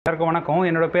எல்லாருக்கும் வணக்கம்.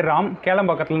 என்னோட பேர் ராம்.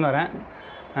 கேளம்பாக்கத்துலேருந்து வரேன்.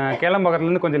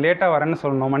 கேளம்பாக்கத்துலேருந்து கொஞ்சம் லேட்டாக வரேன்னு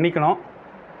சொல்லணும், மன்னிக்கணும்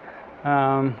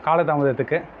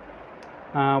காலதாமதத்துக்கு.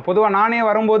 பொதுவாக நானே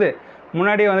வரும்போது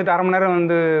முன்னாடியே வந்துட்டு அரை மணி நேரம்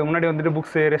முன்னாடி வந்துட்டு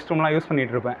புக்ஸு ரெஸ்ட் ரூம்லாம் யூஸ்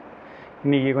பண்ணிகிட்டு இருப்பேன்.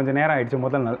 இன்றைக்கி கொஞ்சம் நேரம் ஆகிடுச்சு,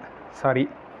 முதல் நாள், சாரி.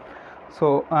 ஸோ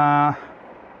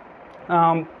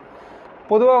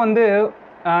பொதுவாக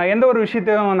எந்த ஒரு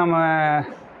விஷயத்தையும் நம்ம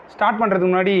ஸ்டார்ட்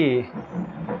பண்ணுறதுக்கு முன்னாடி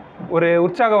ஒரு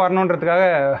உற்சாகம் வரணுன்றதுக்காக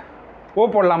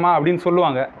போடலாமா அப்படின்னு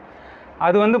சொல்லுவாங்க.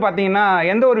 அது பார்த்திங்கன்னா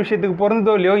எந்த ஒரு விஷயத்துக்கு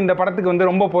பொருந்தோ இல்லையோ இந்த படத்துக்கு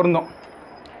ரொம்ப பொருந்தும்.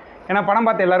 ஏன்னா படம்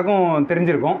பார்த்து எல்லாருக்கும்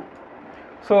தெரிஞ்சிருக்கும்.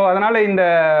 ஸோ அதனால் இந்த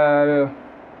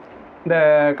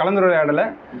கலந்துரையாடலை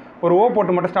ஒரு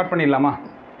போட்டு மட்டும் ஸ்டார்ட் பண்ணிடலாமா?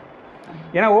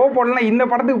 ஏன்னா போடலன்னா இந்த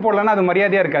படத்துக்கு போடலன்னா அது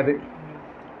மரியாதையாக இருக்காது.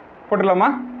 போட்டுடலாமா?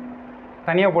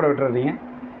 தனியாக போட விட்டுறீங்க.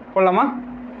 போடலாமா?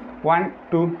 1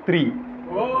 2 3.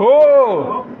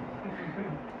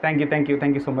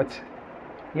 Thank you so much.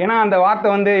 ஏன்னா அந்த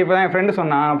வார்த்தை இப்போ தான் என் ஃப்ரெண்டு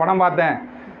சொன்னான், படம் பார்த்தேன்,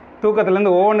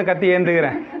 தூக்கத்துலேருந்து ஒவ்வொன்று கத்தி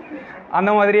ஏந்துக்கிறேன், அந்த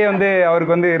மாதிரியே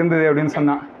அவருக்கு இருந்தது அப்படின்னு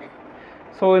சொன்னான்.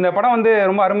 ஸோ இந்த படம்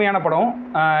ரொம்ப அருமையான படம்.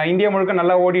 இந்தியா முழுக்க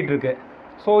நல்லா ஓடிட்டுருக்கு.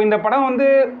 ஸோ இந்த படம்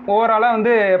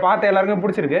ஓவராலாக பார்த்த எல்லாருக்கும்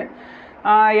பிடிச்சிருக்கு.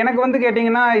 எனக்கு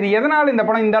கேட்டிங்கன்னா இது எதனால் இந்த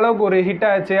படம் இந்த அளவுக்கு ஒரு ஹிட்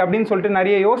ஆச்சு அப்படின்னு சொல்லிட்டு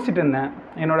நிறைய யோசிச்சுட்டு இருந்தேன்.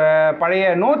 என்னோடய பழைய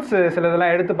நோட்ஸு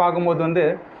சிலதெல்லாம் எடுத்து பார்க்கும்போது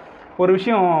ஒரு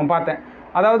விஷயம் பார்த்தேன்.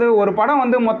 அதாவது ஒரு படம்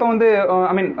மொத்தம்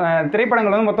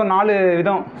திரைப்படங்கள் மொத்தம் 4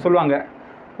 விதம் சொல்லுவாங்க.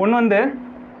 ஒன்று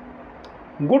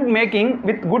good making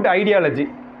with good ideology,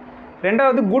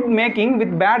 ரெண்டாவது good making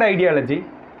with bat ideology,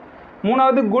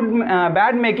 மூணாவது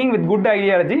bad making with good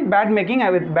ideology, bad making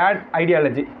with bat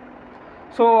ideology.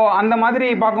 So அந்த மாதிரி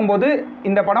பார்க்கும்போது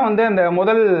இந்த படம் அந்த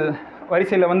முதல்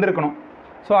வரிசையில் வந்திருக்கணும்.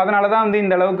 ஸோ அதனால தான்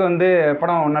இந்த அளவுக்கு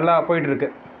படம் நல்லா போயிட்டுருக்கு.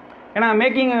 ஏன்னா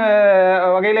மேக்கிங்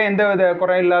வகையில் எந்த வித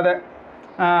குறை இல்லாத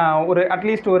ஒரு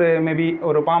அட்லீஸ்ட் ஒரு மேபி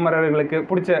ஒரு பாமரர்களுக்கு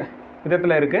பிடிச்ச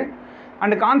விதத்தில் இருக்குது.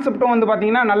 அண்டு கான்செப்டும்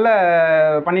பார்த்திங்கன்னா நல்ல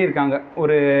பண்ணியிருக்காங்க.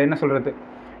 ஒரு என்ன சொல்கிறது,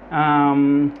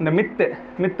 இந்த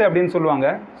மித்து அப்படின்னு சொல்லுவாங்க.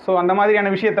 ஸோ அந்த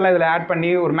மாதிரியான விஷயத்தெல்லாம் இதில் ஆட்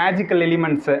பண்ணி ஒரு மேஜிக்கல்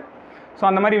எலிமெண்ட்ஸு, ஸோ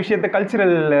அந்த மாதிரி விஷயத்தை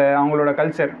கல்ச்சுரல், அவங்களோட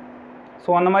கல்ச்சர்,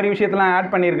 ஸோ அந்த மாதிரி விஷயத்தெல்லாம்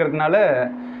ஆட் பண்ணியிருக்கிறதுனால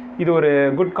இது ஒரு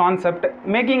குட் கான்செப்ட்.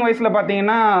 மேக்கிங் வைஸில்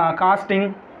பார்த்திங்கன்னா costing,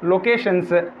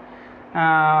 locations,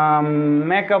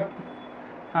 makeup,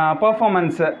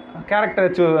 performance,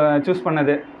 character choose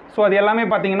பண்ணது, ஸோ அது எல்லாமே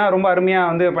பார்த்திங்கன்னா ரொம்ப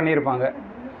அருமையாக பண்ணியிருப்பாங்க.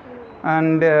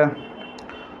 அண்டு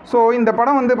ஸோ இந்த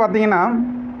படம் பார்த்திங்கன்னா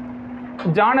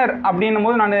ஜானர் அப்படின்னும்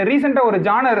போது நான் ரீசெண்டாக ஒரு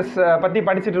ஜானர்ஸ் பற்றி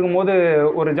படிச்சுட்டு இருக்கும்போது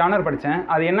ஒரு ஜானர் படித்தேன்.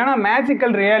 அது என்னென்னா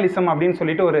மேஜிக்கல் ரியாலிசம் அப்படின்னு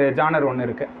சொல்லிட்டு ஒரு ஜானர் ஒன்று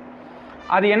இருக்குது.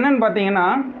 அது என்னன்னு பார்த்தீங்கன்னா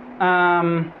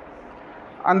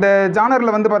அந்த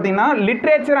ஜானரில் பார்த்திங்கன்னா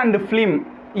லிட்ரேச்சர் அண்டு ஃபிலிம்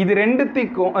இது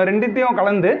ரெண்டுத்தையும்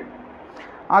கலந்து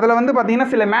அதில்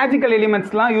பார்த்திங்கன்னா சில மேஜிக்கல்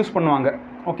எலிமெண்ட்ஸ்லாம் யூஸ் பண்ணுவாங்க.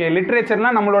 ஓகே,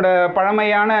 லிட்ரேச்சர்னால் நம்மளோட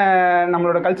பழமையான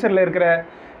நம்மளோட கல்ச்சரில் இருக்கிற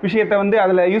விஷயத்தை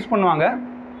அதில் யூஸ் பண்ணுவாங்க.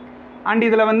 அண்ட்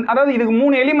இதில் அதாவது இதுக்கு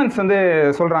 3 எலிமெண்ட்ஸ்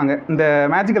சொல்கிறாங்க. இந்த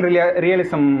மேஜிக்கல்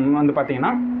ரியலிசம்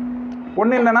பார்த்திங்கன்னா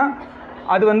ஒன்றும் இல்லைன்னா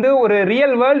அது ஒரு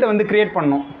ரியல் வேர்ல்டு க்ரியேட்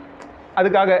பண்ணணும்.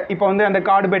 அதுக்காக இப்போ அந்த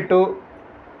கார்டு பெட்டு,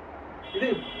 இது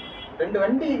 2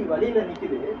 வண்டி வழியில்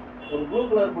நிற்கிது, ஒரு ப்ளூ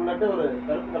கலர் புல்லட்டு, ஒரு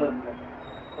கருப்பு கலர்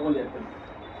புல்லட்.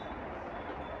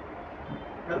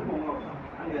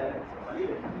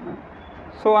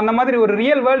 ஸோ அந்த மாதிரி ஒரு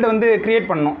ரியல் வேர்ல்டு க்ரியேட்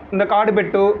பண்ணணும். இந்த கார்டு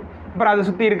பெட்டு, அப்புறம் அதை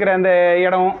சுற்றி இருக்கிற அந்த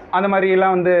இடம், அந்த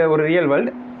மாதிரிலாம் ஒரு ரியல்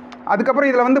வேர்ல்டு. அதுக்கப்புறம்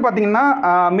இதில் பார்த்திங்கன்னா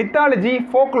மித்தாலஜி,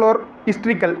 ஃபோக்லோர்,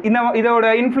 ஹிஸ்ட்ரிக்கல்,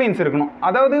 இதோட இன்ஃப்ளூயன்ஸ் இருக்கணும்.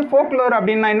 அதாவது ஃபோக்லோர்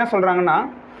அப்படின்னா என்ன சொல்கிறாங்கன்னா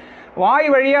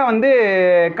வாய் வழியாக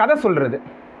கதை சொல்கிறது.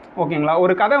 ஓகேங்களா?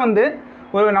 ஒரு கதை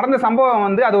ஒரு நடந்த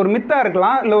சம்பவம் அது ஒரு மித்தாக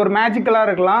இருக்கலாம், இல்லை ஒரு மேஜிக்கலாக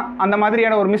இருக்கலாம், அந்த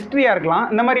மாதிரியான ஒரு மிஸ்ட்ரியாக இருக்கலாம்.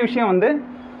 இந்த மாதிரி விஷயம்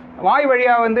வாய்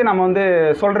வழியாக நம்ம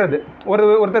சொல்கிறது.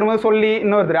 ஒருத்தர் சொல்லி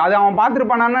இன்னொருத்தர் அது அவன்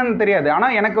பார்த்துருப்பானான்னு தெரியாது,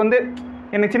 ஆனால்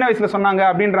எனக்கு சின்ன வயசில் சொன்னாங்க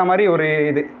அப்படின்ற மாதிரி ஒரு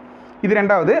இது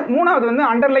ரெண்டாவது. மூணாவது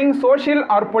underlying social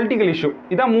R political issue.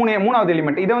 இதான் மூணாவது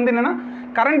எலிமெண்ட். இதை என்னென்னா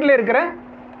கரண்ட்டில் இருக்கிற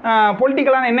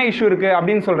பொலிட்டிக்கலான என்ன இஷ்யூ இருக்குது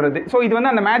அப்படின்னு சொல்கிறது. ஸோ இது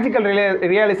அந்த மேஜிக்கல்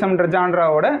ரியாலிசம்ன்ற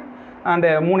ஜான்ராவோட அந்த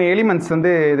 3 எலிமெண்ட்ஸ்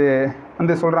இது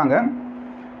சொல்கிறாங்க.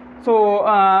 ஸோ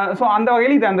அந்த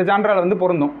வகையில் இது அந்த ஜான்ராவில்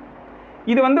பொருந்தும்.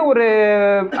 இது ஒரு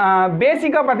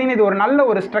பேசிக்காக பார்த்திங்கன்னா இது ஒரு நல்ல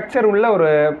ஒரு ஸ்ட்ரக்சர் உள்ள ஒரு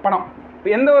படம்.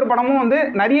 எந்த ஒரு படமும்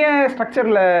நிறைய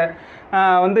ஸ்ட்ரக்சரில்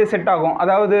செட் ஆகும்.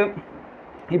 அதாவது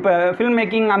இப்போ ஃபில்ம்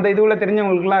மேக்கிங் அந்த இதுவில்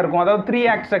தெரிஞ்சவங்களுக்குலாம் இருக்கும். அதாவது 3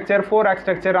 ஆக்ட் ஸ்ட்ரக்சர், 4 ஆக்ட்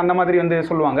ஸ்ட்ரக்சர், அந்த மாதிரி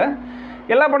சொல்லுவாங்க.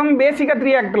 எல்லா படமும் பேசிக்காக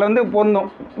 3 ஆக்டில் பொருந்தும்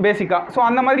பேசிக்காக. ஸோ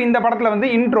அந்த மாதிரி இந்த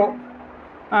படத்தில் இன்ட்ரோ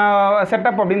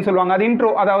செட்டப் அப்படின்னு சொல்லுவாங்க. அது இன்ட்ரோ,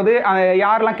 அதாவது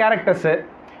யாரெல்லாம் கேரக்டர்ஸு,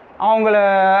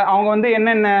 அவங்க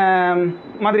என்னென்ன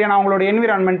மாதிரியான அவங்களோட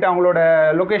என்விரான்மெண்ட், அவங்களோட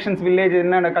லொக்கேஷன்ஸ், வில்லேஜ்,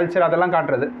 என்னென்ன கல்ச்சர், அதெல்லாம்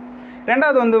காட்டுறது.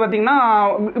 ரெண்டாவது பார்த்திங்கன்னா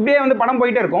இப்படியே படம்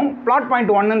போயிட்டே இருக்கும். பிளாட்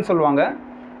பாயிண்ட் 1ன்னு சொல்லுவாங்க.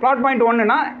 பிளாட் பாயிண்ட்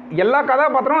ஒன்றுனா எல்லா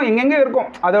கதாபாத்திரம் எங்கெங்கே இருக்கும்,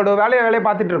 அதோட வேலையை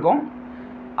பார்த்துட்டு இருக்கோம்.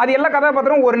 அது எல்லா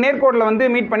கதாபாத்திரம் ஒரு நேர்கோட்டில் வந்து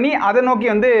மீட் பண்ணி அதை நோக்கி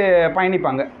வந்து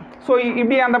பயணிப்பாங்க. ஸோ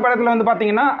இப்படி அந்த படத்தில் வந்து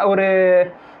பார்த்திங்கன்னா ஒரு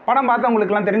படம் பார்த்து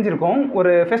அவங்களுக்குலாம் தெரிஞ்சிருக்கும்,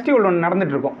 ஒரு ஃபெஸ்டிவல் ஒன்று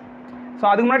நடந்துகிட்ருக்கும். ஸோ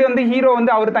அதுக்கு முன்னாடி வந்து ஹீரோ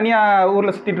வந்து அவர் தனியாக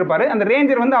ஊரில் சுற்றிட்டு இருப்பார். அந்த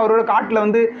ரேஞ்சர் வந்து அவரோட காட்டில்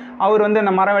வந்து அவர் வந்து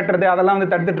அந்த மரம் வெட்டுறது அதெல்லாம்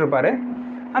வந்து தடுத்துட்டு இருப்பார்.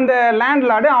 அந்த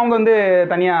லேண்ட்லார்டு அவங்க வந்து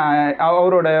தனியாக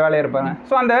அவரோட வேலையாக இருப்பாங்க.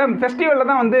 ஸோ அந்த ஃபெஸ்டிவலில்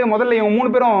தான் வந்து முதல்ல இவங்க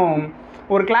 3 பேரும்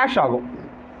ஒரு கிளாஷ் ஆகும்.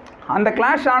 அந்த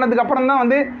கிளாஷ் ஆனதுக்கப்புறம் தான்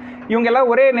வந்து இவங்க எல்லாம்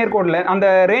ஒரே நேர்கோட்டில், அந்த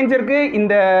ரேஞ்சருக்கு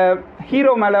இந்த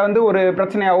ஹீரோ மேலே வந்து ஒரு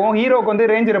பிரச்சனையாகும், ஹீரோவுக்கு வந்து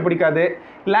ரேஞ்சரை பிடிக்காது,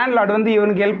 லேண்ட்லார்டு வந்து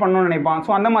இவனுக்கு ஹெல்ப் பண்ணணும்னு நினைப்பான்.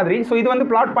 ஸோ அந்த மாதிரி. ஸோ இது வந்து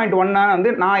பிளாட் பாயிண்ட் ஒன்னாக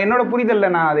வந்து நான் என்னோட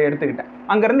புரிதலில் நான் அதை எடுத்துக்கிட்டேன்.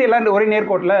 அங்கேருந்து எல்லோரும் ஒரே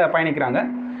நேர்கோட்டில் பயணிக்கிறாங்க.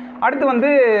 அடுத்து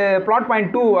வந்து பிளாட்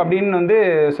பாயிண்ட் 2 அப்படின்னு வந்து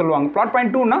சொல்லுவாங்க. பிளாட்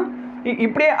பாயிண்ட் 2னா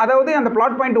இப்படியே, அதாவது அந்த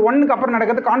பிளாட் பாயிண்ட் 1க்கு அப்புறம்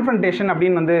நடக்கிறது கான்ஃபரன்டேஷன்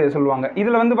அப்படின்னு வந்து சொல்லுவாங்க.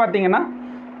 இதில் வந்து பார்த்திங்கன்னா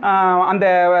அந்த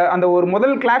அந்த ஒரு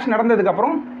முதல் கிளாஷ்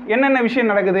நடந்ததுக்கப்புறம் என்னென்ன விஷயம்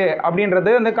நடக்குது அப்படின்றது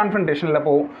அந்த கான்ஃபரன்டேஷனில்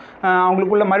போகும்.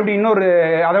 அவங்களுக்குள்ள மறுபடியும் இன்னொரு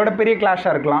அதை விட பெரிய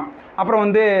கிளாஷாக இருக்கலாம். அப்புறம்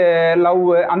வந்து லவ்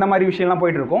அந்த மாதிரி விஷயம்லாம்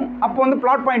போயிட்டுருக்கும். அப்போ வந்து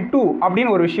பிளாட் பாயிண்ட் 2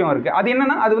 அப்படின்னு ஒரு விஷயம் இருக்குது. அது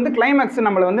என்னென்னா அது வந்து கிளைமேக்ஸ்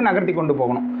நம்மளை வந்து நகர்த்தி கொண்டு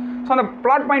போகணும். ஸோ அந்த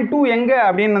பிளாட் பாயிண்ட் 2 எங்கே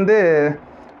அப்படின்னு வந்து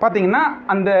பார்த்திங்கன்னா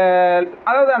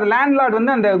அதாவது அந்த லேண்ட்லார்டு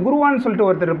வந்து அந்த குருவான்னு சொல்லிட்டு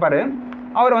ஒருத்தர் இருப்பார்,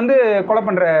 அவர் வந்து கொலை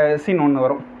பண்ணுற சீன் ஒன்று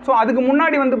வரும். ஸோ அதுக்கு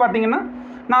முன்னாடி வந்து பார்த்திங்கன்னா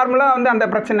நார்மலாக வந்து அந்த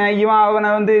பிரச்சனை, அவனை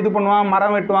வந்து இது பண்ணுவான்,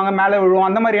 மரம் வெட்டுவாங்க, மேலே விழுவான்,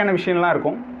 அந்த மாதிரியான விஷயம்லாம்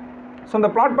இருக்கும். ஸோ அந்த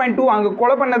பிளாட் பாயிண்ட் 2 அங்கே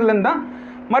கொலை பண்ணதுலேருந்து தான்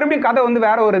மறுபடியும் கதை வந்து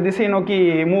வேறு ஒரு திசையை நோக்கி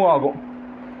மூவ் ஆகும்.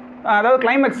 அதாவது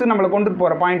கிளைமேக்ஸு நம்மளை கொண்டு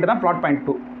போகிற பாயிண்ட் தான் பிளாட் பாயிண்ட்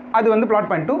 2. அது வந்து பிளாட்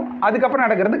பாயிண்ட் 2. அதுக்கப்புறம்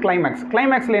நடக்கிறது கிளைமேக்ஸ்.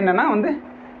 கிளைமேக்ஸில் என்னென்னா வந்து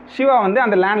சிவா வந்து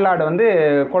அந்த லேண்ட்லார்டை வந்து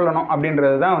கொல்லணும்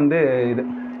அப்படின்றது தான் வந்து இது.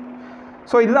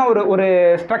 ஸோ இதுதான் ஒரு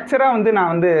ஸ்ட்ரக்சராக வந்து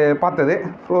நான் வந்து பார்த்தது.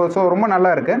 ஸோ ரொம்ப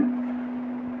நல்லா இருக்குது.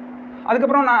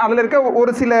 அதுக்கப்புறம் நான் அதில் இருக்க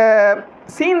ஒரு சில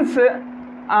சீன்ஸு,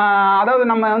 அதாவது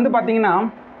நம்ம வந்து பார்த்திங்கன்னா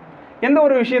எந்த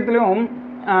ஒரு விஷயத்துலையும்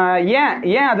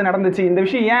ஏன் அது நடந்துச்சு, இந்த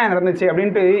விஷயம் ஏன் நடந்துச்சு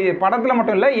அப்படின்ட்டு படத்தில்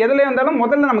மட்டும் இல்லை, எதில் இருந்தாலும்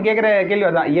முதல்ல நம்ம கேட்குற கேள்வி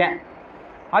அதுதான், ஏன்.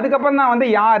 அதுக்கப்புறம் தான் வந்து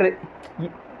யார்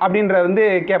அப்படின்ற வந்து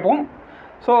கேட்போம்.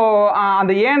 ஸோ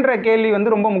அந்த ஏன்ற கேள்வி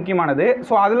வந்து ரொம்ப முக்கியமானது.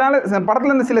 ஸோ அதனால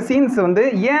படத்தில் இருந்த சில சீன்ஸ் வந்து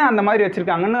ஏன் அந்த மாதிரி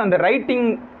வச்சுருக்காங்கன்னு அந்த ரைட்டிங்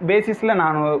பேசிஸில்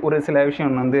நான் ஒரு சில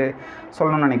விஷயம் வந்து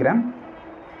சொல்லணும்னு நினைக்கிறேன்.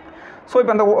 ஸோ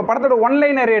இப்போ அந்த படத்தோட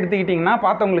ஒன்லைனர் எடுத்துக்கிட்டிங்கன்னா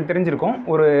பார்த்தவங்களுக்கு தெரிஞ்சிருக்கும்.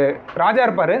 ஒரு ராஜா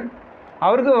இருப்பார்,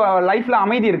 அவருக்கு லைஃப்பில்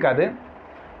அமைதி இருக்காது.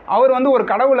 அவர் வந்து ஒரு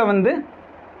கடவுளை வந்து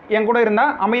என் கூட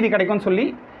இருந்தால் அமைதி கிடைக்கும்னு சொல்லி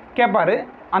கேட்பார்.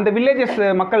 அந்த வில்லேஜஸ்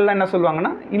மக்கள்லாம் என்ன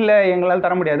சொல்லுவாங்கன்னா, இல்லை எங்களால்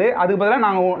தர முடியாது, அதுக்கு பதிலாக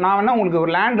நான் வேணால் உங்களுக்கு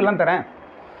ஒரு லேண்டெலாம் தரேன்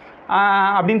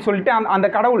அப்படின்னு சொல்லிட்டு அந்த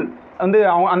கடவுள் வந்து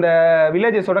அந்த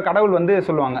வில்லேஜஸோட கடவுள் வந்து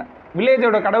சொல்லுவாங்க.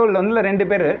 வில்லேஜோட கடவுள் வந்து 2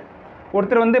 பேர்,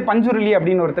 ஒருத்தர் வந்து பஞ்சுருளி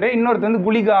அப்படின்னு ஒருத்தர், இன்னொருத்தர் வந்து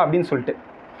குலிகா அப்படின்னு சொல்லிட்டு.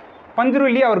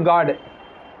 பஞ்சுருளி அவர் காடு,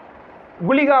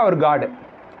 குலிகா அவர் காடு.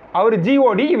 அவர்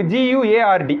GOD,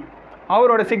 GUARD,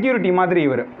 அவரோட செக்யூரிட்டி மாதிரி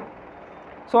இவர்.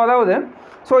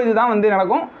 ஸோ இதுதான் வந்து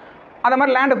நடக்கும். அந்த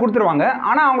மாதிரி லேண்டை கொடுத்துருவாங்க.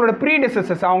 ஆனால் அவங்களோட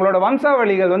ப்ரீடெசஸர்ஸ், அவங்களோட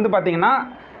வம்சாவளிகள் வந்து பார்த்திங்கன்னா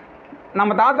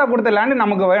நம்ம தாத்தா கொடுத்த லேண்டு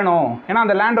நமக்கு வேணும், ஏன்னா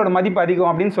அந்த லேண்டோட மதிப்பு அதிகம்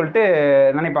அப்படின்னு சொல்லிட்டு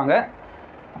நினைப்பாங்க.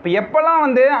 அப்போ எப்போல்லாம்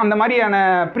வந்து அந்த மாதிரியான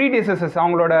ப்ரீடெசஸர்ஸ்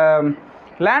அவங்களோட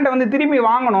லேண்டை வந்து திரும்பி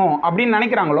வாங்கணும் அப்படின்னு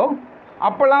நினைக்கிறாங்களோ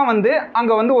அப்போல்லாம் வந்து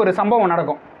அங்கே வந்து ஒரு சம்பவம்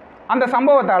நடக்கும். அந்த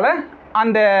சம்பவத்தால்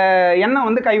அந்த எண்ணம்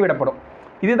வந்து கைவிடப்படும்.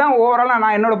 இதுதான் ஓவராலாக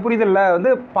நான் என்னோடய புரிதலில்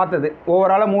வந்து பார்த்தது.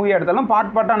 ஓவராலாக மூவி எடுத்தாலும்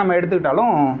பார்ட்டாக நம்ம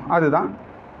எடுத்துக்கிட்டாலும் அதுதான்.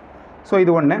 ஸோ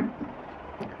இது ஒன்று.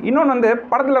 இன்னொன்று வந்து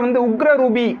படத்தில் வந்து உக்ர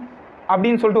ரூபி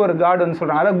அப்படின்னு சொல்லிட்டு ஒரு காடு வந்து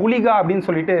சொல்கிறாங்க, அதாவது குலிகா அப்படின்னு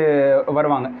சொல்லிட்டு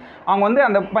வருவாங்க. அவங்க வந்து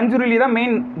அந்த பஞ்சுருளி தான்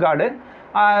மெயின் காடு.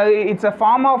 இட்ஸ் அ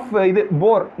ஃபார்ம் ஆஃப் இது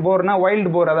போர்னா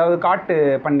வைல்டு போர், அதாவது காட்டு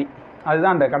பன்னி,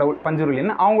 அதுதான் அந்த கடவுள்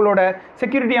பஞ்சுருளின்னு. அவங்களோட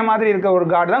செக்யூரிட்டியாக மாதிரி இருக்க ஒரு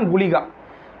காடு தான் குலிகா.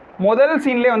 முதல்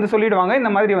சீன்லேயே வந்து சொல்லிவிடுவாங்க, இந்த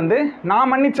மாதிரி வந்து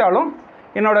நான் மன்னிச்சாலும்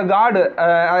என்னோடய காடு,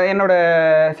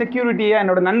 என்னோடய செக்யூரிட்டியாக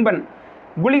என்னோடய நண்பன்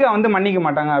குலிகா வந்து மன்னிக்க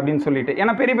மாட்டாங்க அப்படின்னு சொல்லிட்டு.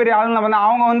 ஏன்னா பெரிய பெரிய ஆளுங்க வந்து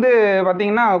அவங்க வந்து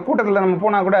பார்த்திங்கன்னா கூட்டத்தில் நம்ம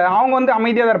போனால் கூட அவங்க வந்து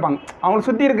அமைதியாக தான் இருப்பாங்க. அவங்களை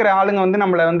சுற்றி இருக்கிற ஆளுங்க வந்து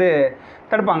நம்மளை வந்து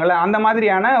தடுப்பாங்கள்ல, அந்த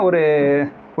மாதிரியான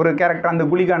ஒரு கேரக்டர் அந்த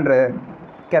குலிகான்ற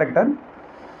கேரக்டர்.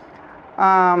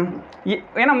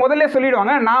 ஏன்னா முதல்ல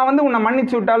சொல்லிவிடுவாங்க, நான் வந்து உன்னை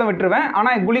மன்னிச்சு விட்டாலும் விட்டுருவேன்,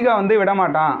 ஆனால் குலிகா வந்து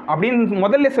விடமாட்டான் அப்படின்னு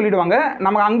முதல்ல சொல்லிவிடுவாங்க.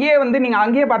 நமக்கு அங்கேயே வந்து நீங்கள்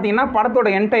அங்கேயே பார்த்தீங்கன்னா படத்தோட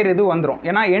என்டையர் இது வந்துடும்.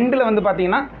 ஏன்னா எண்டில் வந்து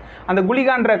பார்த்தீங்கன்னா அந்த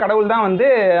குலிகான்ற கடவுள் தான் வந்து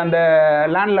அந்த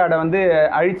லேண்ட்லார்டை வந்து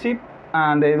அழித்து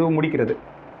அந்த இது முடிக்கிறது.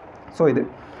 ஸோ இது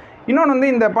இன்னொன்று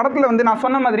வந்து இந்த படத்தில் வந்து நான்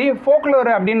சொன்ன மாதிரி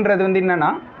ஃபோக்லோர் அப்படின்றது வந்து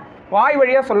என்னென்னா வாய்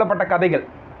வழியாக சொல்லப்பட்ட கதைகள்.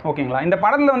 ஓகேங்களா? இந்த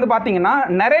படத்தில் வந்து பார்த்தீங்கன்னா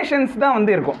நரேஷன்ஸ் தான்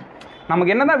வந்து இருக்கும்.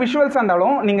 நமக்கு என்ன தான் விஷுவல்ஸாக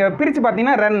இருந்தாலும் நீங்கள் பிரித்து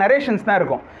பார்த்தீங்கன்னா நரேஷன்ஸ் தான்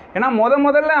இருக்கும். ஏன்னா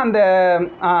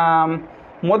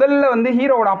முதல்ல வந்து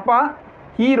ஹீரோவோட அப்பா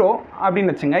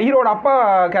அப்படின்னு வச்சுங்க, ஹீரோட அப்பா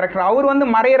கேரக்டர் அவர் வந்து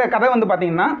மறையிற கதை வந்து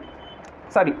பார்த்திங்கன்னா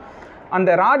சாரி, அந்த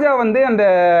ராஜா வந்து அந்த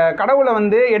கடவுளை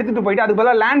வந்து எடுத்துகிட்டு போயிட்டு அதுக்கு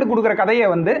பதிலாக லேண்டு கொடுக்குற கதையை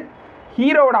வந்து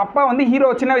ஹீரோவோட அப்பா வந்து ஹீரோ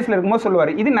சின்ன வயசில் இருக்கும்போது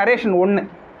சொல்லுவார். இது நரேஷன் 1.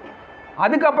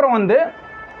 அதுக்கப்புறம் வந்து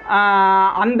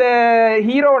அந்த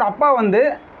ஹீரோவோட அப்பா வந்து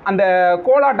அந்த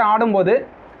கோலாட்டம் ஆடும்போது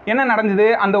என்ன நடந்தது,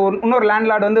 அந்த இன்னொரு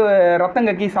லேண்ட்லார்டு வந்து ரத்தம்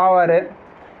கக்கி சாவார்,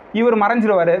 இவர்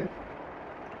மறைஞ்சிருவார்.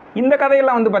 இந்த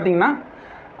கதையெல்லாம் வந்து பார்த்திங்கன்னா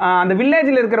அந்த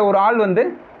வில்லேஜில் இருக்கிற ஒரு ஆள் வந்து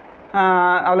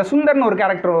அதில் சுந்தர்னு ஒரு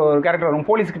கேரக்டர் வரும்,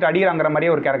 போலீஸ்கிட்ட அடிக்கிறாங்கிற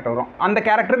மாதிரியே ஒரு கேரக்டர் வரும். அந்த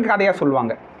கேரக்டருக்கு கதையாக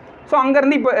சொல்லுவாங்க. ஸோ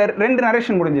அங்கேருந்து இப்போ 2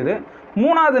 நரேஷன் முடிஞ்சுது.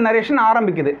 3வது நரேஷன்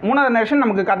ஆரம்பிக்குது. 3வது நரேஷன்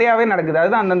நமக்கு கதையாகவே நடக்குது.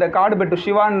 அதுதான் அந்தந்த காடுபெட்டு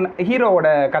சிவான் ஹீரோவோட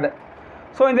கதை.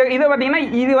 ஸோ இதை பார்த்திங்கன்னா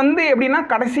இது வந்து எப்படின்னா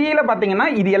கடைசியில் பார்த்திங்கன்னா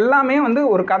இது எல்லாமே வந்து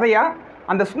ஒரு கதையாக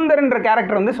அந்த சுந்தர்ன்ற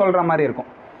கேரக்டர் வந்து சொல்கிற மாதிரி இருக்கும்.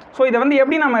 ஸோ இதை வந்து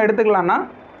எப்படி நம்ம எடுத்துக்கலாம்னா,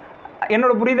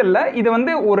 என்னோடய புரிதலில் இது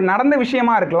வந்து ஒரு நடந்த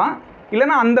விஷயமா இருக்கலாம்,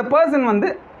 இல்லைனா அந்த பர்சன் வந்து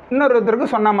இன்னொருத்தருக்கு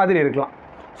சொன்ன மாதிரி இருக்கலாம்.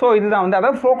 ஸோ இதுதான் வந்து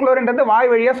அதாவது ஃபோக்லோர்ன்றது வாய்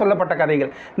வழியாக சொல்லப்பட்ட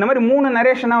கதைகள். இந்த மாதிரி 3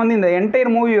 நரேஷனாக வந்து இந்த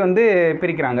என்டையர் மூவி வந்து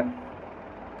பிரிக்கிறாங்க.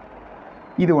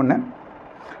 இது ஒன்று.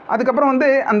 அதுக்கப்புறம் வந்து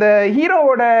அந்த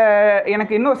ஹீரோவோட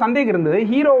எனக்கு இன்னொரு சந்தேகம் இருந்தது.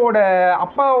 ஹீரோவோட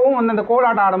அப்பாவும் வந்து அந்த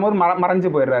கோலாட்டம் ஆடும்போது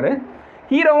மறைஞ்சு போயிடுறாரு,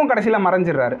 ஹீரோவும் கடைசியில்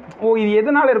மறைஞ்சிடுறாரு. இது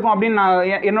எதனால் இருக்கும் அப்படின்னு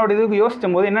நான் என்னோட இதுக்கு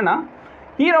யோசிச்சும் போது என்னென்னா,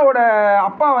 ஹீரோவோட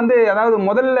அப்பா வந்து அதாவது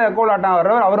முதல்ல கோலாட்டம்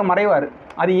ஆடுறவர் அவர் மறைவார்.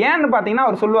 அது ஏன்னு பார்த்தீங்கன்னா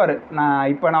அவர் சொல்லுவார்,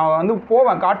 நான் வந்து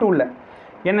போவேன் காட்டு உள்ள,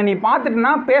 என்னை நீ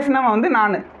பார்த்துட்டுனா பேசினவன் வந்து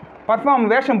நான் பர்ஃபார்ம்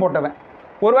வேஷம் போட்டவன்,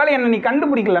 ஒருவேளை என்னை நீ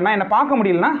கண்டுபிடிக்கலன்னா, என்னை பார்க்க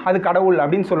முடியலன்னா அது கடவுள்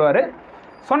அப்படின்னு சொல்லுவார்.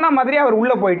 சொன்ன மாதிரி அவர்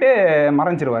உள்ளே போயிட்டு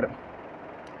மறைஞ்சிருவார்.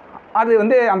 அது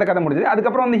வந்து அந்த கதை முடிஞ்சுது.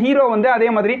 அதுக்கப்புறம் வந்து ஹீரோ வந்து அதே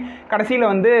மாதிரி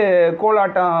கடைசியில் வந்து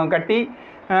கோலாட்டம் கட்டி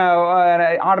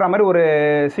ஆடுற மாதிரி ஒரு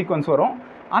சீக்வன்ஸ் வரும்.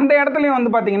 அந்த இடத்துலையும்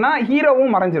வந்து பார்த்திங்கன்னா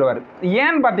ஹீரோவும் மறைஞ்சிருவார்.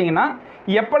 ஏன்னு பார்த்தீங்கன்னா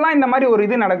எப்போல்லாம் இந்த மாதிரி ஒரு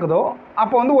இது நடக்குதோ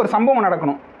அப்போ வந்து ஒரு சம்பவம்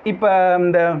நடக்கணும். இப்போ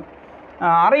இந்த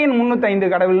அறையின் 305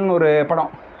 கடவுள்னு ஒரு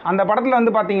படம், அந்த படத்தில்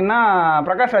வந்து பார்த்திங்கன்னா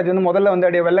பிரகாஷ்ராஜ் வந்து முதல்ல வந்து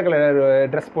அப்படியே வெள்ளை கலர்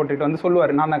ட்ரெஸ் போட்டுட்டு வந்து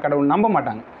சொல்லுவார், நான் தான் கடவுள். நம்ப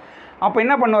மாட்டாங்க. அப்போ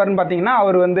என்ன பண்ணுவார்னு பார்த்தீங்கன்னா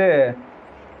அவர் வந்து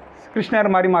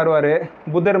கிருஷ்ணர் மாதிரி மாறுவார்,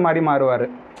 புத்தர் மாதிரி மாறுவார்.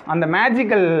 அந்த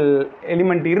மேஜிக்கல்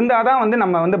எலிமெண்ட் இருந்தால் தான் வந்து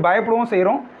நம்ம வந்து பயப்படவும்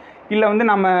செய்கிறோம், இல்லை வந்து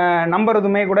நம்ம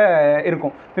நம்புறதுமே கூட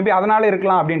இருக்கும். மேபி அதனால்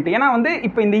இருக்கலாம் அப்படின்ட்டு. ஏன்னா வந்து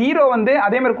இப்போ இந்த ஹீரோ வந்து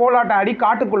அதேமாதிரி கோலாட்டம் ஆடி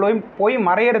காட்டுக்குள்ளே போய்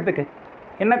மறையிறதுக்கு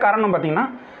என்ன காரணம் பார்த்தீங்கன்னா,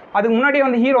 அதுக்கு முன்னாடியே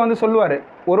வந்து ஹீரோ வந்து சொல்லுவார்,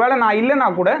 ஒருவேளை நான் இல்லைனா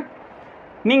கூட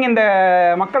நீங்கள் இந்த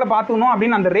மக்களை பார்த்துக்கணும்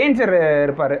அப்படின்னு அந்த ரேஞ்சர்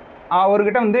இருப்பார்,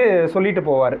 அவர்கிட்ட வந்து சொல்லிட்டு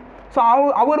போவார். ஸோ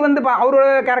அவர் வந்து அவரோட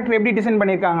கேரக்டர் எப்படி டிசைன்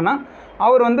பண்ணியிருக்காங்கன்னா,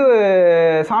 அவர் வந்து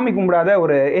சாமி கும்பிடாத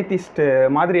ஒரு ஏத்திஸ்ட்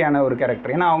மாதிரியான ஒரு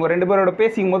கேரக்டர். ஏன்னா அவங்க 2 பேரோட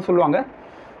பேசிக்கும் போது சொல்லுவாங்க,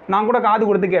 நான் கூட காது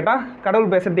கொடுத்து கேட்டால்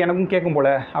கடவுள் பேசுகிறது எனக்கும் கேட்கும்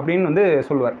போல் அப்படின்னு வந்து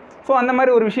சொல்லுவார். ஸோ அந்த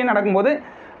மாதிரி ஒரு விஷயம் நடக்கும்போது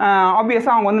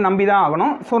ஆப்வியஸாக அவங்க வந்து நம்பி தான்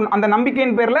ஆகணும். ஸோ அந்த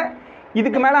நம்பிக்கையின் பேரில்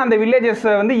இதுக்கு மேலே அந்த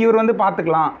வில்லேஜஸை வந்து இவர் வந்து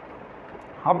பார்த்துக்கலாம்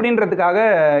அப்படின்றதுக்காக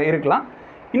இருக்கலாம்.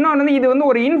 இன்னொன்று வந்து இது வந்து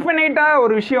ஒரு இன்ஃபினைட்டாக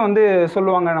ஒரு விஷயம் வந்து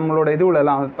சொல்லுவாங்க நம்மளோட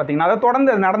இதுலலாம் பார்த்திங்கன்னா, அதை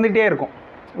தொடர்ந்து அது நடந்துகிட்டே இருக்கும்.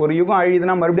 ஒரு யுகம்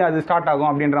அழியுதுன்னா மறுபடியும் அது ஸ்டார்ட் ஆகும்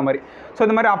அப்படின்ற மாதிரி. ஸோ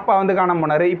இந்த மாதிரி அப்பா வந்து காணாம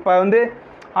போனார், இப்போ வந்து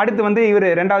அடுத்து வந்து இவர்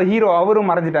 2வது ஹீரோ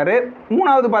அவரும் மறைஞ்சிட்டார்.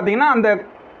 3வது பார்த்திங்கன்னா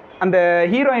அந்த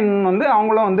ஹீரோயின் வந்து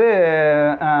அவங்களும் வந்து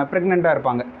ப்ரெக்னெண்ட்டாக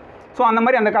இருப்பாங்க. ஸோ அந்த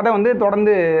மாதிரி அந்த கதை வந்து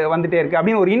தொடர்ந்து வந்துகிட்டே இருக்குது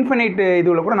அப்படின்னு ஒரு இன்ஃபினைட்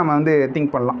இதுவில் கூட நம்ம வந்து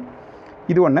திங்க் பண்ணலாம்.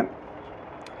 இது ஒன்று.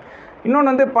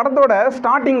 இன்னொன்று வந்து படத்தோட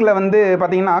ஸ்டார்டிங்கில் வந்து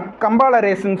பார்த்திங்கன்னா கம்பால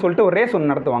ரேஸுன்னு சொல்லிட்டு ஒரு ரேஸ்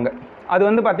ஒன்று நடத்துவாங்க. அது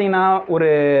வந்து பார்த்திங்கன்னா ஒரு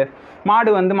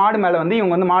மாடு மேலே வந்து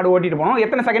இவங்க வந்து மாடு ஓட்டிகிட்டு போகணும்,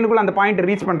 எத்தனை செகண்டுக்குள்ளே அந்த பாயிண்ட்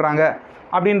ரீச் பண்ணுறாங்க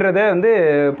அப்படின்றத வந்து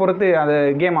பொறுத்து அது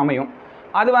கேம் அமையும்.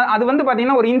 அது வந்து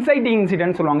பார்த்திங்கன்னா ஒரு இன்சைட்டிங்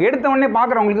இன்சிடென்ட் சொல்லுவாங்க. எடுத்தவொடனே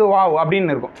பார்க்குறவங்களுக்கு வாவ்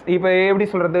அப்படின்னு இருக்கும். இப்போ எப்படி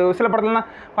சொல்கிறது, சில படத்துலலாம்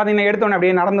பார்த்திங்கன்னா எடுத்தவொடனே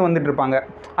அப்படியே நடந்து வந்துட்டு இருப்பாங்க,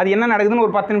 அது என்ன நடக்குதுன்னு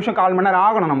ஒரு 10 நிமிஷம் 1/4 மணி நேரம்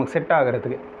ஆகணும் நமக்கு செட்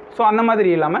ஆகிறதுக்கு. ஸோ அந்த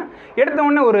மாதிரி இல்லாமல்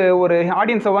எடுத்தவொடனே ஒரு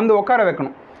ஆடியன்ஸை வந்து உட்கார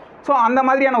வைக்கணும். ஸோ அந்த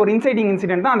மாதிரியான ஒரு இன்சைட்டிங்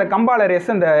இன்சிடென்ட் தான் அந்த கம்பால ரேஸ்,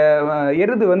 அந்த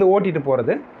எருது வந்து ஓட்டிகிட்டு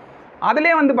போகிறது.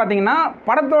 அதிலே வந்து பார்த்திங்கன்னா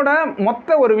படத்தோட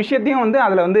மொத்த ஒரு விஷயத்தையும் வந்து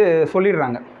அதில் வந்து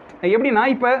சொல்லிடுறாங்க. எப்படின்னா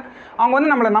இப்போ அவங்க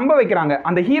வந்து நம்மளை நம்ப வைக்கிறாங்க,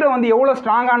 அந்த ஹீரோ வந்து எவ்வளோ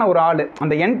ஸ்ட்ராங்கான ஒரு ஆள்.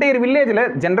 அந்த என்டையர் வில்லேஜில்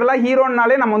ஜென்ரலாக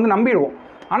ஹீரோன்னாலே நம்ம வந்து நம்பிடுவோம்.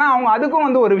 ஆனால் அவங்க அதுக்கும்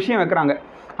வந்து ஒரு விஷயம் வைக்கிறாங்க,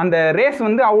 அந்த ரேஸ்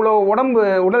வந்து அவ்வளோ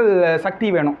உடல் சக்தி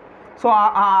வேணும். ஸோ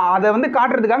அதை வந்து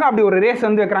காட்டுறதுக்காக அப்படி ஒரு ரேஸ்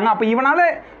வந்து வைக்கிறாங்க. அப்போ இவனால்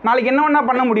நாளைக்கு என்ன வேணால்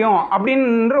பண்ண முடியும்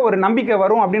அப்படின்ற ஒரு நம்பிக்கை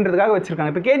வரும் அப்படின்றதுக்காக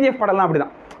வச்சுருக்காங்க. இப்போ கேஜிஎஃப் படம்லாம் அப்படி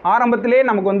தான், ஆரம்பத்திலே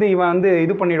நமக்கு வந்து இவன் வந்து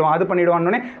இது பண்ணிவிடுவான் அது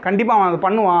பண்ணிவிடுவான்னே கண்டிப்பாக அவன் அதை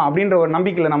பண்ணுவான் அப்படின்ற ஒரு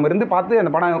நம்பிக்கையில் நம்ம இருந்து பார்த்து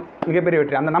அந்த படம் மிகப்பெரிய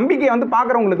வெற்றி. அந்த நம்பிக்கையை வந்து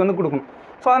பார்க்குறவங்களுக்கு வந்து கொடுக்கணும்.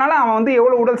 ஸோ அதனால் அவன் வந்து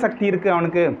எவ்வளோ உடல் சக்தி இருக்குது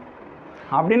அவனுக்கு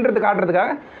அப்படின்றது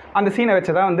காட்டுறதுக்காக அந்த சீனை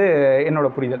வச்சதான் வந்து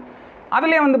என்னோடய புரிதல்.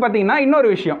 அதிலே வந்து பார்த்திங்கன்னா இன்னொரு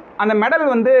விஷயம், அந்த மெடல்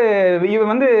வந்து இவன்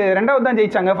வந்து 2வது தான்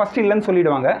ஜெயிச்சாங்க, ஃபஸ்ட்டு இல்லைன்னு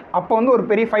சொல்லிவிடுவாங்க. அப்போ வந்து ஒரு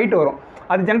பெரிய ஃபைட்டு வரும்.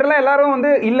 அது ஜென்ரலாக எல்லோரும்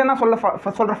வந்து இல்லைன்னா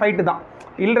சொல்கிற ஃபைட்டு தான்.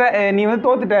 இல்லை நீ வந்து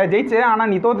தோத்துட்ட, ஜெயிச்சே ஆனால்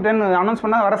நீ தோத்துட்டேன்னு அனௌன்ஸ்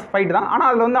பண்ணால் வர ஃபைட்டு தான். ஆனால்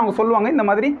அதில் வந்து அவங்க சொல்லுவாங்க, இந்த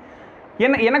மாதிரி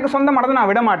எனக்கு சொந்தமானதை நான்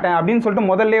விட மாட்டேன் அப்படின்னு சொல்லிட்டு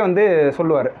முதல்ல வந்து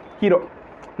சொல்லுவார் ஹீரோ.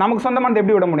 நமக்கு சொந்தமானதை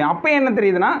எப்படி விட முடியும்? அப்போ என்ன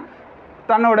தெரியுதுன்னா,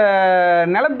 தன்னோட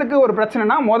நிலத்துக்கு ஒரு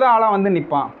பிரச்சனைனா ஆளாக வந்து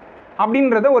நிற்பான்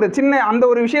அப்படின்றத ஒரு சின்ன அந்த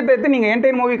ஒரு விஷயத்தை எடுத்து நீங்கள்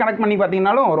என்டையர் மூவி கனெக்ட் பண்ணி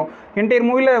பார்த்தீங்கன்னாலும் வரும். என்டையர்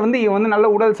மூவியில் வந்து இவன் வந்து நல்ல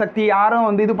உடல் சக்தி, யாரும்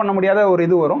வந்து இது பண்ண முடியாத ஒரு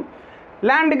இது வரும்.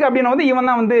 லேண்டுக்கு அப்படின்னு வந்து இவன்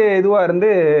தான் வந்து இதுவாக இருந்து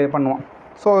பண்ணுவான்.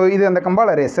 ஸோ இது அந்த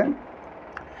கம்பால ரேஸு.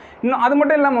 இன்னும் அது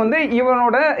மட்டும் இல்லாமல் வந்து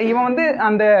இவன் வந்து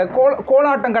அந்த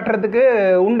கோலாட்டம் கட்டுறதுக்கு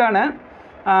உண்டான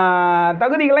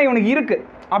தகுதிகள்லாம் இவனுக்கு இருக்குது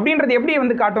அப்படின்றது எப்படி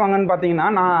வந்து காட்டுவாங்கன்னு பார்த்தீங்கன்னா,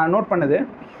 நான் நோட் பண்ணது,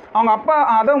 அவங்க அப்பா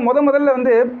அதாவது முதல்ல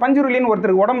வந்து பஞ்சுருளின்னு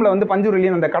ஒருத்தருக்கு உடம்புல வந்து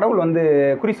பஞ்சுருளின்னு அந்த கடவுள் வந்து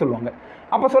குறி சொல்லுவாங்க.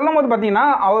 அப்போ சொல்லும் போது பார்த்தீங்கன்னா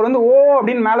அவர் வந்து ஓ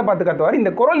அப்படின்னு மேலே பார்த்து கத்துவார்.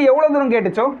 இந்த குரல் எவ்வளோ தூரம்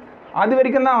கேட்டுச்சோ அது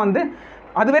வரைக்கும் தான் வந்து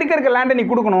அது வரைக்கும் இருக்க லேண்டை நீ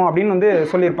கொடுக்கணும் அப்படின்னு வந்து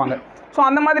சொல்லியிருப்பாங்க. ஸோ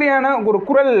அந்த மாதிரியான ஒரு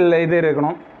குரல் இது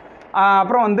இருக்கணும்.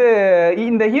 அப்புறம் வந்து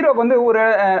இந்த ஹீரோக்கு வந்து ஒரு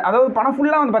அதாவது படம்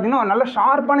ஃபுல்லாக வந்து பார்த்திங்கன்னா நல்ல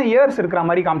ஷார்ப்பான இயர்ஸ் இருக்கிற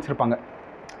மாதிரி காமிச்சிருப்பாங்க.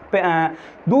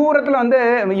 தூரத்தில் வந்து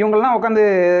இவங்கெல்லாம் உட்காந்து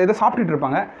ஏதோ சாப்பிட்டுட்டு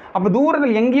இருப்பாங்க. அப்போ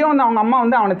தூரத்தில் எங்கேயோ வந்து அவங்க அம்மா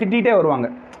வந்து அவனை திட்டிகிட்டே வருவாங்க.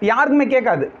 யாருக்குமே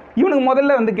கேட்காது, இவனுக்கு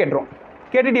முதல்ல வந்து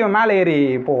கேட்டுட்டு இவன் மேலே ஏறி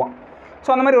போவான். ஸோ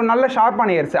அந்த மாதிரி ஒரு நல்ல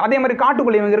ஷார்ப்பான இயர்ஸ். அதே மாதிரி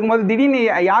காட்டுக்குள்ளே இவங்க இருக்கும்போது திடீர்னு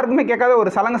யாருக்குமே கேட்காத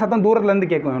ஒரு சலங்க சத்தம்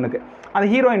தூரத்துலேருந்து கேட்கும் இவனுக்கு. அந்த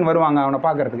ஹீரோயின் வருவாங்க அவனை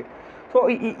பார்க்குறதுக்கு. ஸோ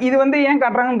இது வந்து ஏன்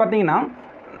காட்டுறாங்கன்னு பார்த்தீங்கன்னா,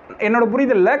 என்னோட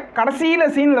புரிதலில்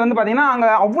கடைசியில் சீனில் வந்து பார்த்திங்கன்னா அங்கே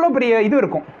அவ்வளோ பெரிய இது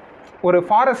இருக்கும், ஒரு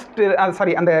ஃபாரஸ்ட்டு,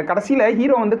 அந்த கடைசியில்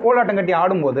ஹீரோ வந்து கோலாட்டம் கட்டி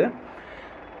ஆடும்போது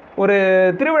ஒரு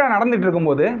திருவிழா நடந்துகிட்டு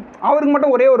இருக்கும்போது அவருக்கு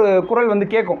மட்டும் ஒரே ஒரு குரல் வந்து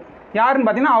கேட்கும். யாருன்னு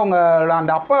பார்த்தீங்கன்னா அவங்க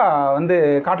அந்த அப்பா வந்து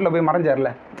காட்டில் போய் மறைஞ்சார்ல,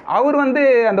 அவர் வந்து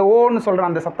அந்த ஓன்னு சொல்கிற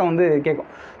அந்த சத்தம் வந்து கேட்கும்.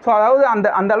 ஸோ அதாவது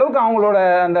அந்த அளவுக்கு அவங்களோட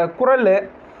அந்த குரல்,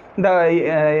 இந்த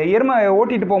எருமை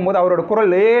ஓட்டிகிட்டு போகும்போது அவரோட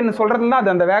குரல் ஏன்னு சொல்கிறதுல தான்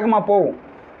அது அந்த வேகமாக போகும்.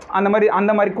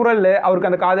 அந்த மாதிரி குரல் அவருக்கு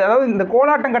அந்த காது, அதாவது இந்த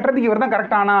கோலாட்டம் கட்டுறதுக்கு இவர் தான்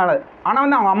கரெக்டான ஆள். ஆனால்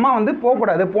வந்து அவங்க அம்மா வந்து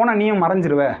போகக்கூடாது, போனால் நீயும்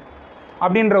மறைஞ்சிருவ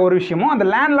அப்படின்ற ஒரு விஷயமும் அந்த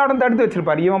லேண்ட்லார்டும் தடுத்து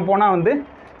வச்சுருப்பார். இவன் போனால் வந்து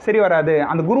சரி வராது,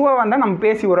 அந்த குருவாக வந்தால் நம்ம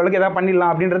பேசி ஓரளவுக்கு எதாவது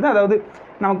பண்ணிடலாம் அப்படின்றது, அதாவது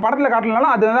நமக்கு படத்தில்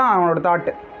காட்டலனாலும் அதுதான் அவனோட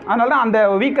தாட்டு. அதனால தான் அந்த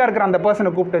வீக்காக இருக்கிற அந்த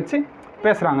பர்சனை கூப்பிட்டு வச்சு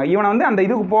பேசுகிறாங்க. இவனை வந்து அந்த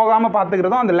இதுக்கு போகாமல்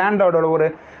பார்த்துக்கிறதும் அந்த லேண்டோட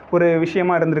ஒரு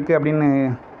விஷயமா இருந்திருக்கு அப்படின்னு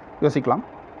யோசிக்கலாம்.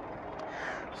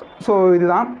 ஸோ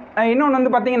இதுதான். இன்னொன்று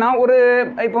வந்து பார்த்திங்கன்னா,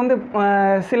 இப்போ வந்து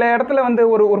சில இடத்துல வந்து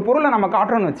ஒரு பொருளை நம்ம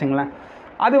காட்டுறோன்னு வச்சுங்களேன்,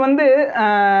 அது வந்து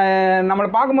நம்மளை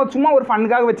பார்க்கும்போது சும்மா ஒரு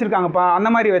ஃபன்னுக்காக வச்சுருக்காங்கப்பா அந்த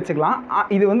மாதிரி வச்சுக்கலாம்.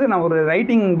 இது வந்து நான் ஒரு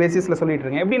ரைட்டிங் பேசிஸில் சொல்லிகிட்டு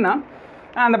இருக்கேன். எப்படின்னா,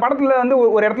 அந்த படத்தில் வந்து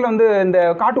ஒரு இடத்துல வந்து இந்த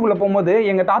காட்டுக்குள்ளே போகும்போது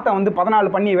எங்கள் தாத்தா வந்து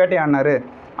 14 பண்ணி வேட்டையாடினார்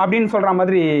அப்படின்னு சொல்கிற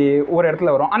மாதிரி ஒரு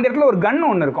இடத்துல வரும். அந்த இடத்துல ஒரு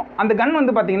கன்று ஒன்று இருக்கும். அந்த கன்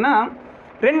வந்து பார்த்திங்கன்னா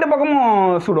 2 பக்கமும்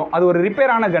சுடும். அது ஒரு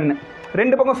ரிப்பேரான கன்று,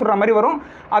 2 பக்கம் சுடுற மாதிரி வரும்.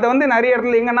 அதை வந்து நிறைய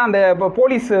இடத்துல எங்கன்னா அந்த இப்போ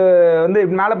போலீஸ் வந்து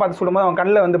மேலே பார்த்து சுடும்போது அவன்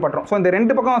கண்ணில் வந்து பட்டுரும். ஸோ இந்த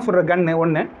 2 பக்கம் சுடுற கன்று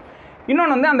ஒன்று.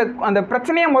 இன்னொன்று வந்து அந்த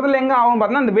பிரச்சனையே முதல்ல எங்கே ஆகும்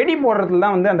பார்த்தீங்கன்னா, அந்த வெடி போடுறதுல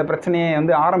தான் வந்து அந்த பிரச்சனையே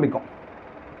வந்து ஆரம்பிக்கும்.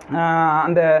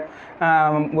 அந்த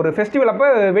ஒரு ஃபெஸ்டிவல் அப்போ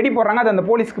வெடி போடுறாங்க, அது அந்த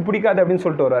போலீஸ்க்கு பிடிக்காது அப்படின்னு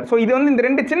சொல்லிட்டு வருவார். ஸோ இது வந்து இந்த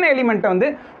 2 சின்ன எலிமெண்ட்டை வந்து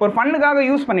ஒரு ஃபன்னுக்காக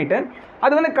யூஸ் பண்ணிவிட்டு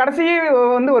அது வந்து கடைசியே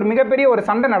வந்து ஒரு மிகப்பெரிய ஒரு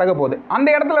சண்டை நடக்க போகுது. அந்த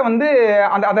இடத்துல வந்து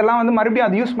அதெல்லாம் வந்து மறுபடியும்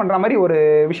அது யூஸ் பண்ணுற மாதிரி ஒரு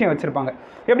விஷயம் வச்சுருப்பாங்க.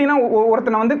 எப்படின்னா,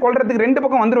 ஒருத்தனை வந்து கொல்றதுக்கு 2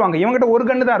 பக்கம் வந்துருவாங்க. இவங்ககிட்ட ஒரு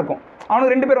கன்று தான் இருக்கும்,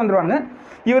 அவனுக்கு 2 பேர் வந்துடுவாங்க.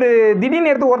 இவர்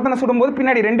திடீர்னு எடுத்து ஒருத்தனை சுடும்போது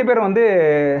பின்னாடி 2 பேர் வந்து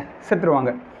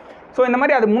செத்துருவாங்க. ஸோ இந்த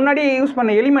மாதிரி அது முன்னாடியே யூஸ்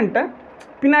பண்ண எலிமெண்ட்டை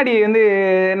பின்னாடி வந்து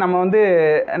நம்ம வந்து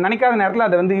நினைக்காத நேரத்தில்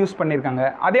அதை வந்து யூஸ் பண்ணியிருக்காங்க.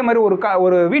 அதே மாதிரி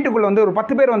ஒரு வீட்டுக்குள்ளே வந்து ஒரு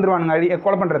 10 பேர் வந்துடுவானுங்க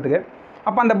கொலை பண்ணுறதுக்கு.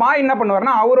 அப்போ அந்த பாய் என்ன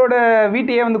பண்ணுவார்னா, அவரோட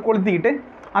வீட்டையே வந்து கொளுத்திக்கிட்டு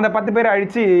அந்த 10 பேரை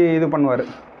அழித்து இது பண்ணுவார்.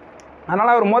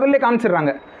 அதனால் அவர் முதல்ல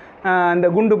காமிச்சிடுறாங்க, இந்த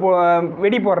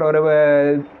வெடி போடுற ஒரு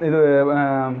இது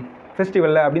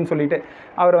ஃபெஸ்டிவலில் அப்படின்னு சொல்லிட்டு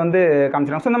அவரை வந்து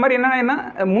காமிச்சிடுறாங்க. ஸோ இந்த மாதிரி என்னென்னா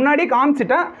முன்னாடியே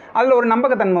காமிச்சிட்டா அதில் ஒரு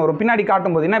நம்பகத்தன்மை வரும். பின்னாடி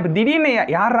காட்டும்போது என்ன, இப்போ திடீர்னு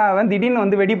யாராவன் திடீர்னு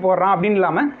வந்து வெடி போடுறான் அப்படின்னு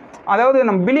இல்லாமல் அதாவது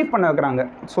நம்ம பிலீவ் பண்ண வைக்கிறாங்க.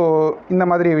 ஸோ இந்த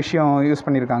மாதிரி விஷயம் யூஸ்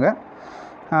பண்ணியிருக்காங்க.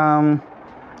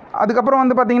 அதுக்கப்புறம்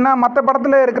வந்து பார்த்திங்கன்னா, மற்ற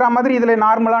படத்தில் இருக்கிற மாதிரி இதில்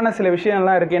நார்மலான சில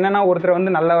விஷயம்லாம் இருக்குது. என்னென்னா, ஒருத்தர்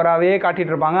வந்து நல்லவராகவே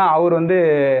காட்டிகிட்டு இருப்பாங்க, அவர் வந்து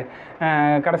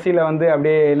கடைசியில் வந்து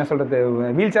அப்படியே என்ன சொல்கிறது,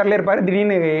 வீல் சேர்லேயே இருப்பார்,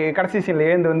 திடீர்னு கடைசி சீனில்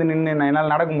எழுந்து வந்து நின்று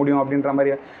என்னால் நடக்க முடியும் அப்படின்ற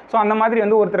மாதிரி. ஸோ அந்த மாதிரி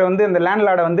வந்து ஒருத்தர் வந்து அந்த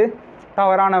லேண்ட்லார்டை வந்து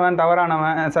தவறானவன்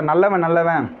சார் நல்லவன்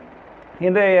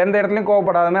எந்த இடத்துலையும்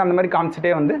கோவப்படாதவன் அந்த மாதிரி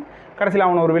காமிச்சிட்டே வந்து கடைசியில்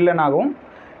அவனை ஒரு வில்லன் ஆகும்.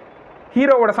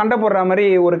 ஹீரோவோட சண்டை போடுற மாதிரி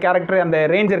ஒரு கேரக்டர், அந்த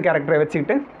ரேஞ்சர் கேரக்டரை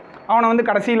வச்சுக்கிட்டு அவனை வந்து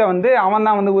கடைசியில் வந்து அவன்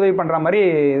தான் வந்து உதவி பண்ணுற மாதிரி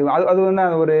அது வந்து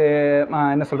அது ஒரு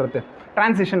என்ன சொல்கிறது,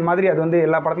 டிரான்சிஷன் மாதிரி அது வந்து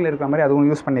எல்லா படத்துலையும் இருக்கிற மாதிரி அதுவும்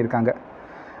யூஸ் பண்ணியிருக்காங்க.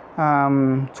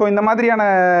 ஸோ இந்த மாதிரியான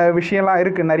விஷயம்லாம்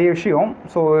இருக்குது, நிறைய விஷயம்.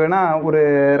 ஸோ ஏன்னா ஒரு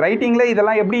ரைட்டிங்கில்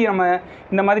இதெல்லாம் எப்படி நம்ம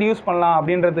இந்த மாதிரி யூஸ் பண்ணலாம்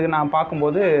அப்படின்றதுக்கு நான்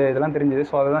பார்க்கும்போது இதெல்லாம் தெரிஞ்சுது.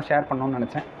 ஸோ அதை தான் ஷேர் பண்ணணும்னு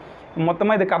நினச்சேன்.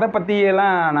 மொத்தமாக இது கதை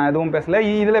பற்றியெல்லாம் நான் எதுவும் பேசலை.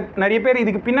 இதில் நிறைய பேர்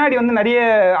இதுக்கு பின்னாடி வந்து நிறைய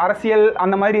அரசியல்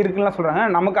அந்த மாதிரி இருக்குலாம் சொல்கிறாங்க.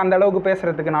 நமக்கு அந்த அளவுக்கு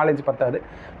பேசுகிறதுக்கு நாலேஜ் பத்தாது.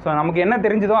 ஸோ நமக்கு என்ன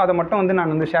தெரிஞ்சதோ அதை மட்டும் வந்து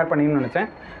நான் வந்து ஷேர் பண்ணிக்கணும்னு நினச்சேன்.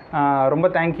 ரொம்ப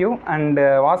தேங்க்யூ. அண்டு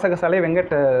வாசகசாலை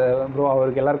வெங்கட் ப்ரோ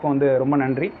அவருக்கு எல்லாருக்கும் வந்து ரொம்ப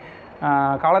நன்றி.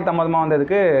 காலதாமதமாக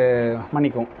வந்ததுக்கு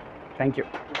மன்னிக்கவும். தேங்க்யூ.